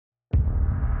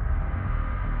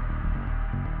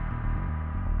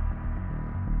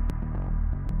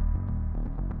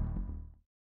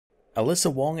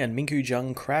Alyssa Wong and Minku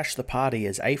Jung crash the party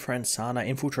as Aphra and Sana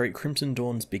infiltrate Crimson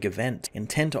Dawn's big event,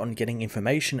 intent on getting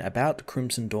information about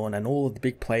Crimson Dawn and all of the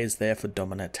big players there for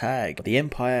dominant tag. The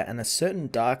Empire and a certain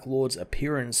Dark Lord's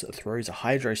appearance throws a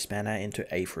hydro spanner into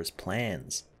Aphra's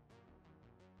plans.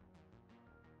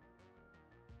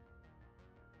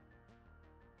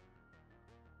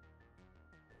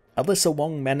 Alyssa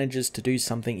Wong manages to do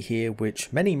something here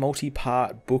which many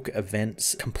multi-part book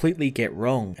events completely get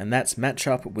wrong, and that's match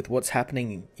up with what's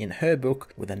happening in her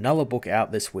book with another book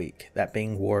out this week, that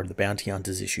being War of the Bounty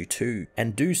Hunters issue 2,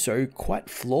 and do so quite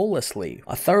flawlessly.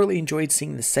 I thoroughly enjoyed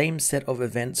seeing the same set of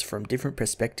events from different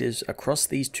perspectives across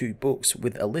these two books,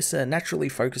 with Alyssa naturally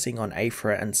focusing on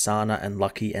Aphra and Sana and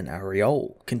Lucky and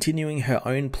Ariel, continuing her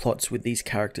own plots with these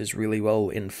characters really well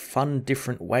in fun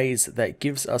different ways that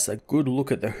gives us a good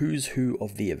look at the who's who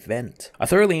of the event. I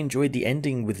thoroughly enjoyed the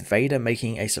ending with Vader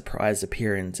making a surprise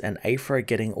appearance and Aphra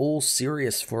getting all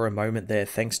serious for a moment there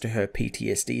thanks to her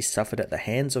PTSD suffered at the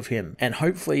hands of him, and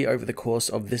hopefully over the course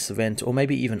of this event or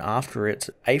maybe even after it,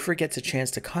 Aphra gets a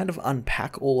chance to kind of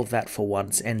unpack all of that for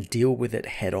once and deal with it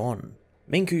head on.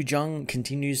 Minku Jung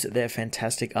continues their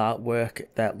fantastic artwork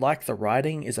that, like the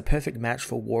writing, is a perfect match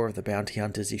for War of the Bounty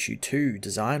Hunters issue 2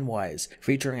 design-wise,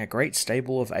 featuring a great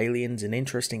stable of aliens and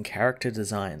interesting character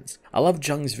designs. I love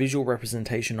Jung's visual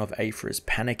representation of Aphra's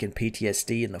panic and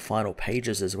PTSD in the final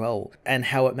pages as well, and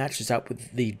how it matches up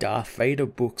with the Darth Vader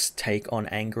book's take on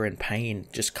anger and pain,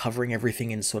 just covering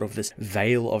everything in sort of this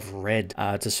veil of red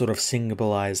to sort of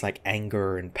symbolize like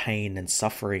anger and pain and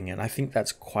suffering, and I think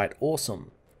that's quite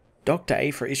awesome. Dr.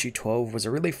 Aphra issue 12 was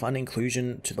a really fun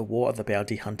inclusion to the War of the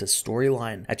Bounty Hunters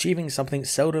storyline, achieving something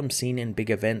seldom seen in big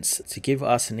events to give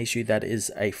us an issue that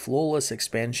is a flawless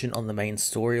expansion on the main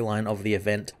storyline of the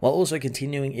event, while also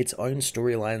continuing its own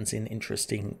storylines in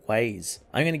interesting ways.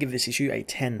 I'm going to give this issue a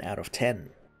 10 out of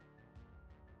 10.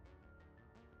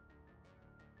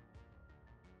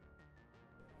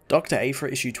 Dr. Aphra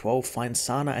issue 12 finds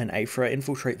Sana and Aphra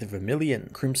infiltrate the Vermilion,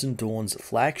 Crimson Dawn's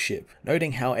flagship,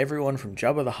 noting how everyone from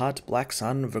Jabba the Hutt, Black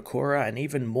Sun, Vakura and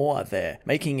even more are there,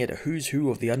 making it a who's who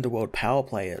of the underworld power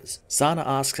players. Sana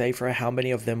asks Aphra how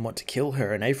many of them want to kill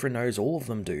her, and Aphra knows all of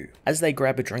them do. As they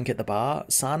grab a drink at the bar,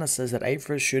 Sana says that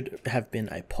Aphra should have been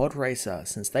a pod racer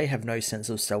since they have no sense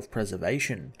of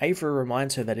self-preservation. Aphra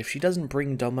reminds her that if she doesn't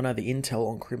bring Domina the intel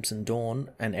on Crimson Dawn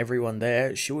and everyone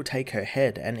there, she will take her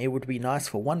head, and it would be nice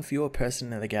for one fewer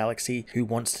person in the galaxy who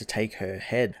wants to take her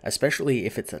head, especially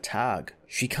if it's a Targ.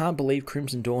 She can't believe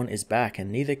Crimson Dawn is back,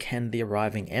 and neither can the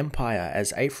arriving Empire,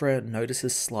 as Aphra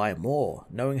notices Sly Moore,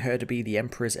 knowing her to be the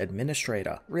Emperor's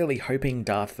administrator, really hoping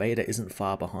Darth Vader isn't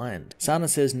far behind. Sana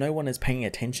says no one is paying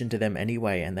attention to them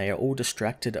anyway, and they are all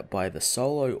distracted by the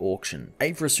solo auction.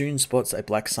 Aphra soon spots a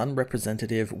Black Sun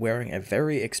representative wearing a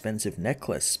very expensive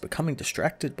necklace, becoming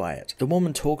distracted by it. The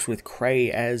woman talks with Cray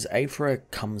as Aphra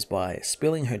comes by,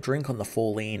 spilling her drink on the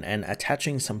Falleen and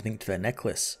attaching something to the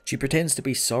necklace. She pretends to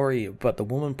be sorry, but the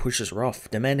woman pushes her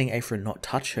off, demanding Aphra not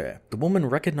touch her. The woman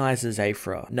recognizes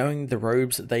Aphra, knowing the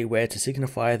robes they wear to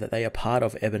signify that they are part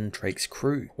of Eben Drake's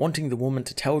crew, wanting the woman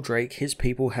to tell Drake his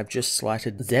people have just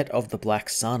slighted Zet of the Black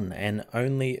Sun, and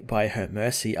only by her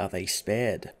mercy are they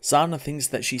spared. Sana thinks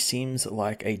that she seems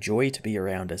like a joy to be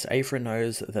around, as Aphra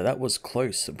knows that that was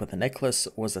close, but the necklace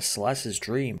was a slicer's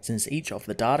dream, since each of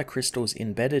the data crystals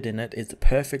embedded in it is the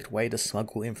perfect way to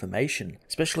smuggle information,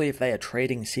 especially if they are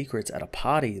trading secrets at a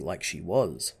party like she was.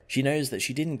 She knows that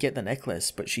she didn't get the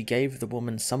necklace, but she gave the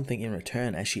woman something in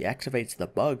return as she activates the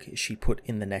bug she put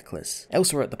in the necklace.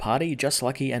 Elsewhere at the party, Just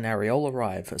Lucky and Ariel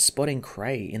arrive, spotting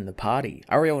Cray in the party.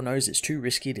 Ariel knows it's too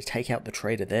risky to take out the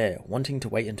trader there, wanting to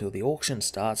wait until the auction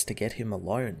starts to get him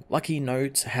alone. Lucky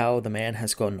notes how the man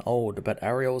has gotten old, but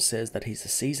Ariel says that he's a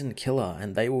seasoned killer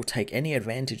and they will take any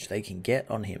advantage they can get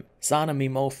on him. Sana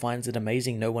meanwhile finds it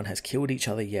amazing no one has killed each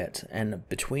other yet, and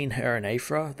between her and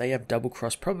Aphra, they have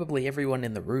double-crossed probably everyone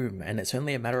in the room, and it's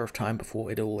only a matter of time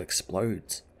before it all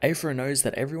explodes. Aphra knows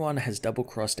that everyone has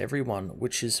double-crossed everyone,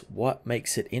 which is what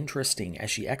makes it interesting as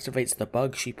she activates the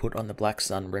bug she put on the Black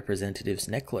Sun representative's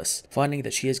necklace, finding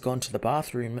that she has gone to the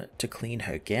bathroom to clean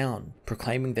her gown,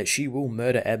 proclaiming that she will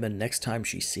murder Eben next time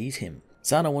she sees him.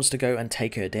 Sana wants to go and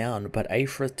take her down, but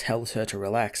Aphra tells her to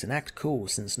relax and act cool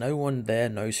since no one there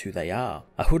knows who they are.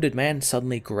 A hooded man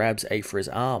suddenly grabs Aphra's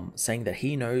arm, saying that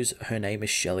he knows her name is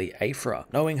Shelley Aphra,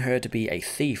 knowing her to be a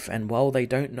thief, and while they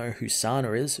don't know who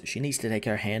Sana is, she needs to take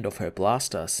her hand off her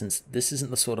blaster since this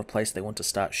isn't the sort of place they want to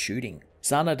start shooting.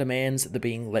 Sana demands the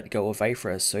being let go of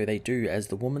Aphra, so they do, as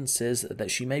the woman says that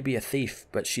she may be a thief,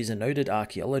 but she's a noted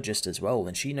archaeologist as well,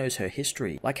 and she knows her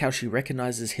history, like how she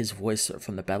recognizes his voice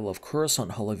from the Battle of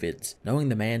Coruscant holovids, knowing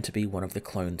the man to be one of the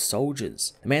cloned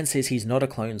soldiers. The man says he's not a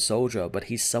cloned soldier, but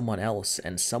he's someone else,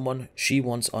 and someone she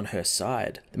wants on her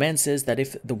side. The man says that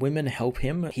if the women help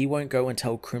him, he won't go and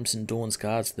tell Crimson Dawn's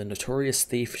guards the notorious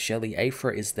thief Shelly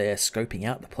Aphra is there scoping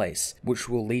out the place, which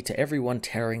will lead to everyone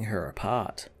tearing her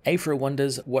apart. Aphra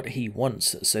wonders what he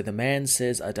wants, so the man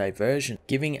says a diversion,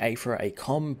 giving Aphra a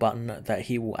comm button that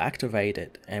he will activate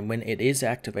it, and when it is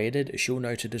activated, she'll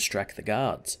know to distract the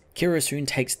guards. Kira soon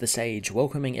takes the sage,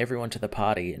 welcoming everyone to the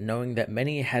party, knowing that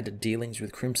many had dealings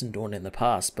with Crimson Dawn in the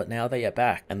past, but now they are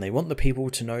back, and they want the people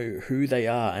to know who they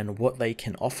are and what they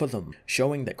can offer them,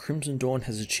 showing that Crimson Dawn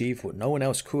has achieved what no one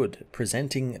else could,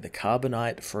 presenting the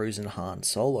Carbonite frozen Han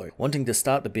Solo, wanting to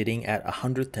start the bidding at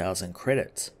 100,000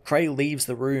 credits. Cray leaves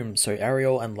the room, so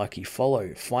Ariel and Lucky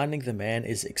follow, finding the man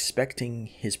is expecting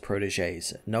his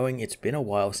proteges, knowing it's been a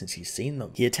while since he's seen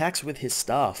them. He attacks with his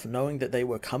staff, knowing that they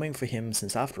were coming for him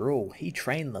since after all, he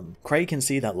trained them. Cray can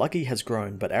see that Lucky has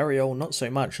grown, but Ariel not so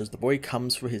much, as the boy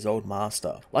comes for his old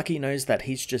master. Lucky knows that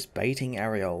he's just baiting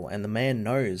Ariel, and the man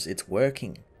knows it's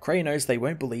working. Cray knows they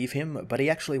won't believe him, but he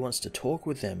actually wants to talk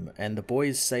with them, and the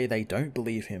boys say they don't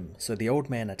believe him, so the old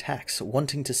man attacks,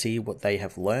 wanting to see what they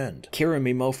have learned. Kira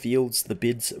meanwhile fields the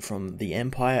bids from the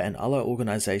Empire and other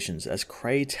organizations, as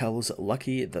Cray tells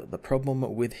Lucky that the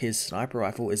problem with his sniper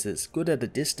rifle is it's good at a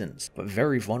distance, but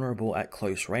very vulnerable at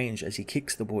close range, as he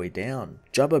kicks the boy down.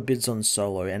 Jabba bids on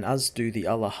Solo, and as do the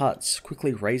other Hutts,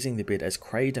 quickly raising the bid as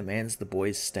Cray demands the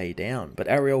boys stay down, but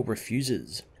Ariel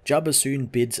refuses. Jabba soon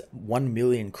bids 1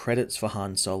 million credits for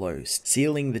Han Solo,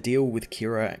 sealing the deal with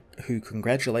Kira, who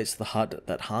congratulates the Hutt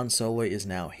that Han Solo is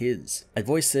now his. A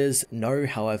voice says no,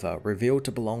 however, revealed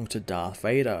to belong to Darth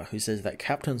Vader, who says that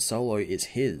Captain Solo is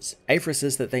his. Aphra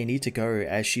says that they need to go,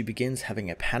 as she begins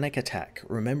having a panic attack,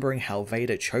 remembering how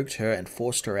Vader choked her and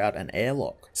forced her out an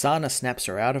airlock. Sana snaps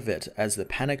her out of it, as the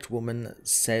panicked woman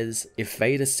says if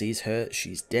Vader sees her,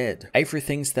 she's dead. Aphra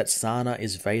thinks that Sana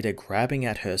is Vader grabbing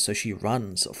at her, so she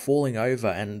runs, falling over,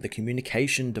 and the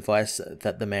communication device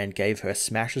that the man gave her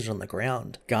smashes on the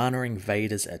ground, garnering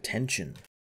Vader's attention.